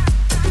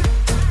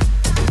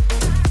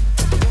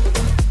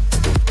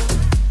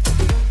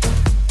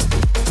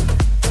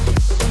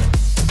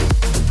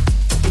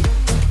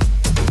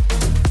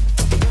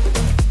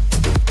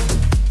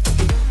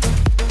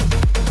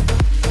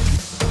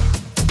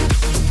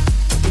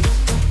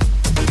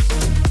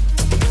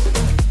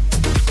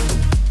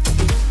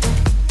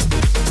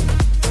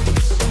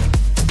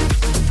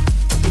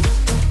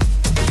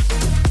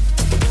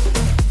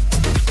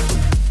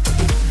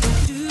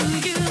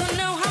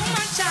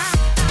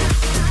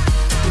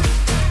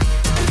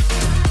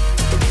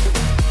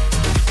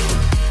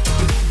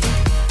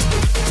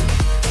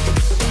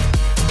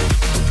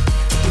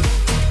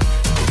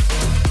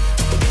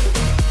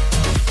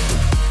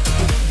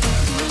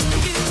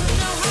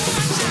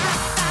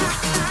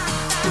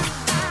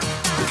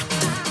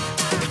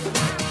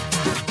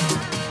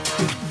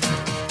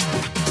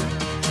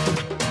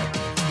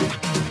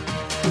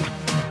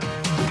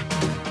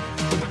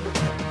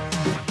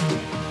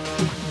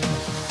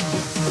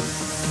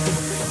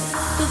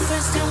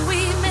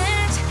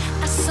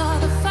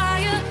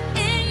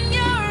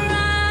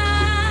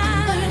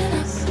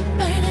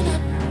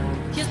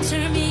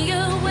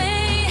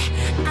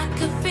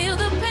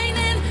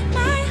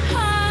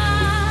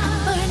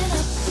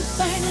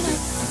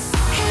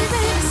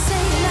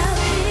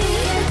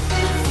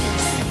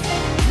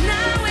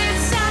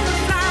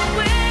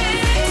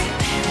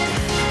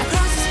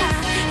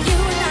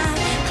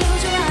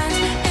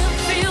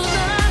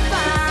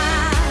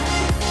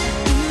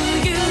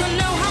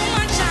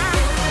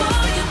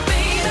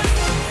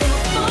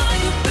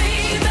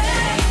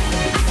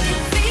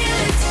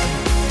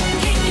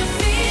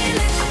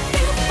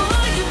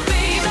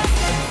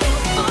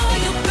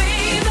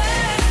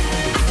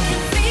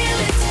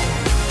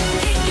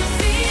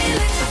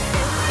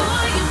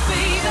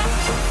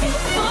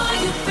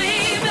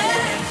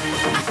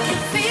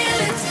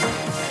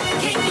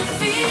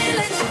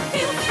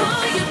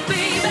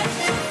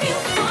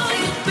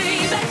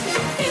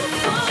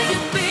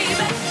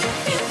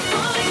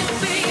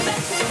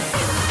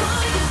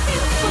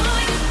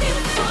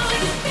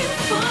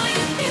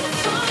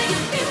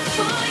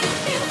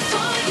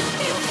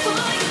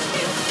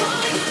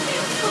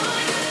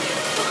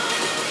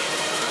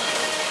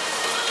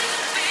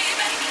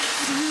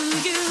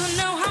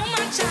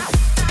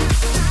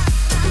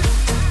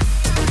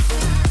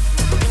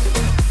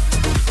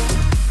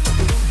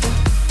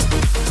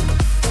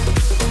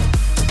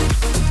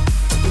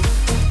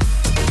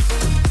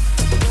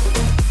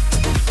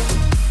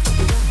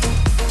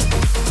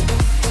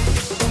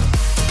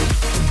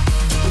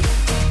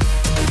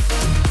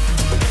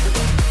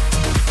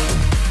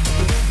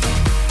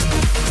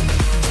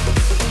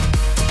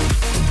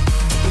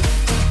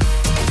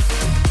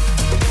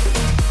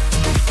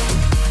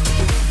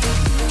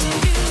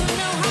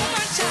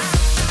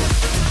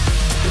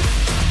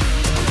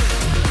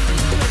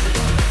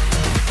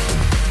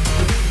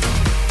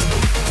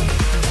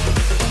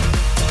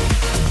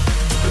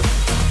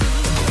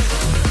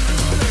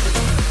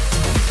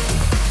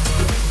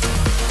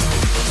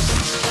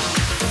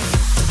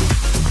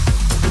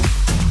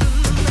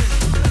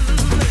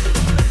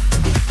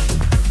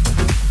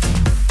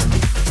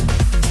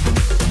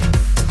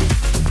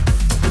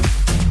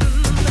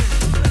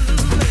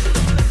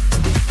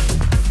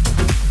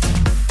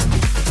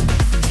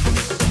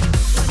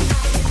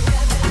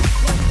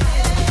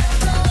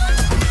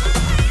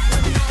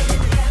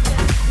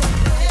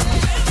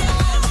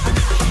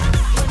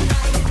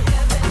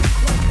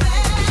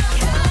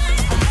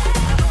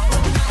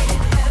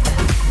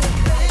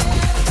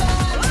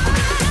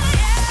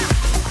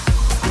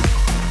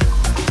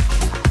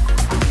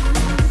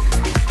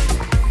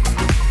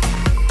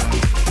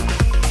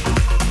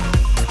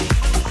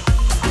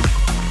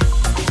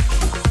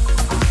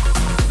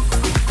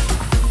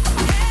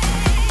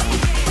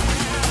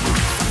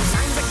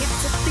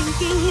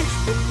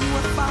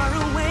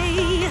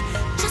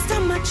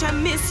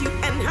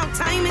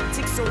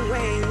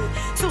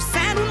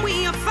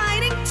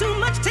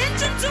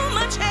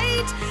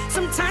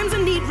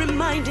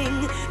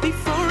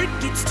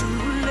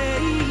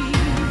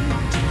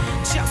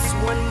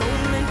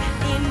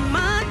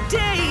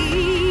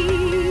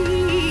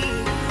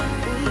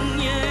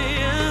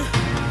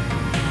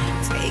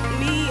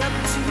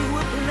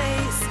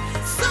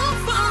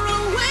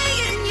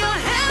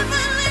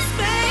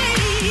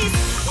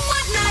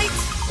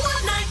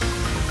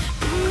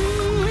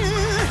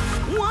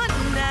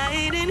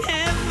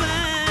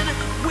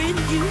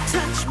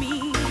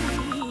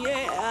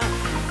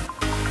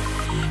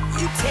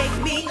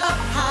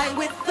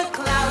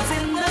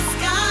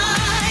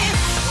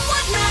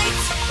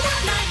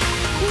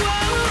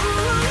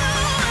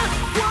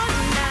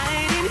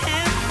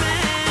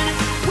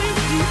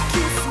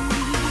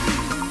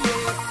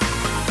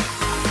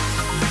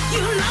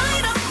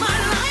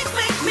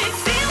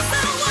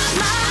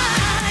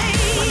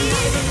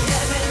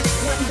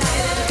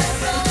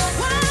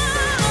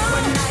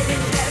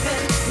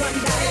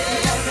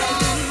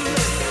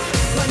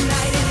One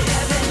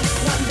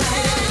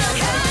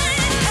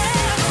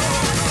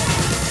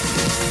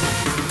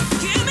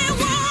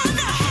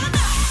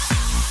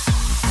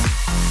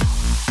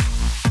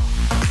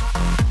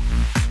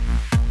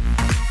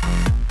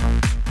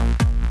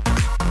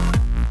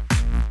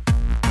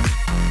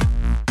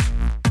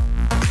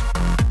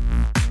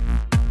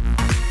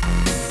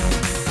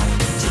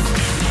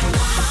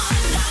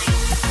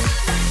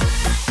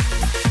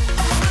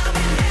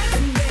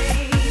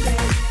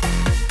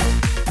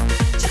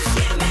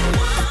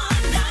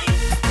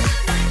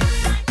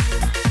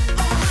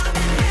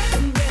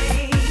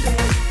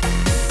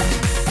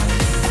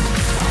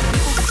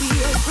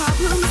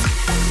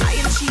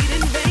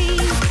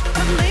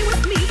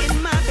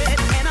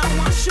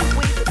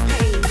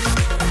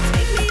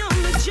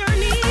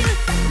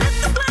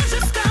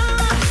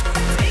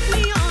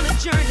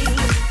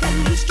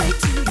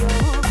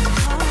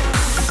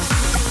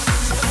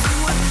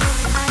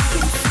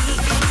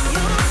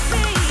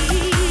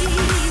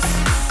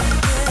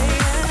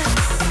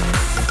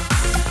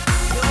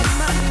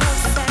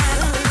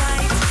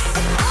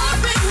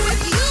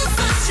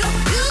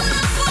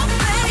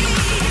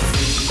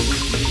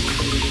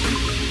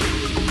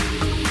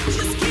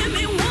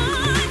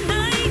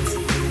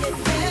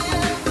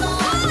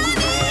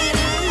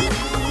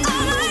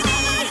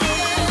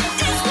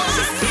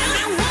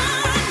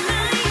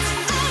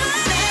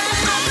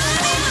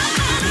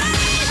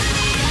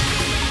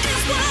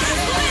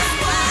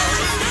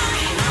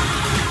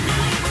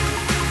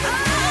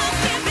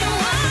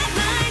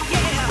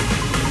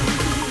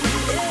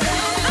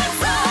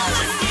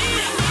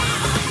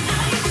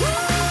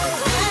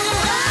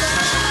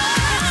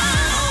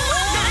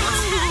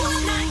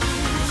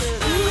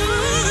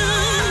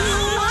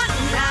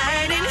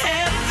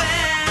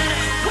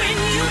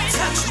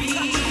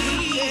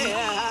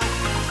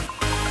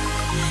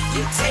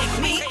You take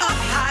me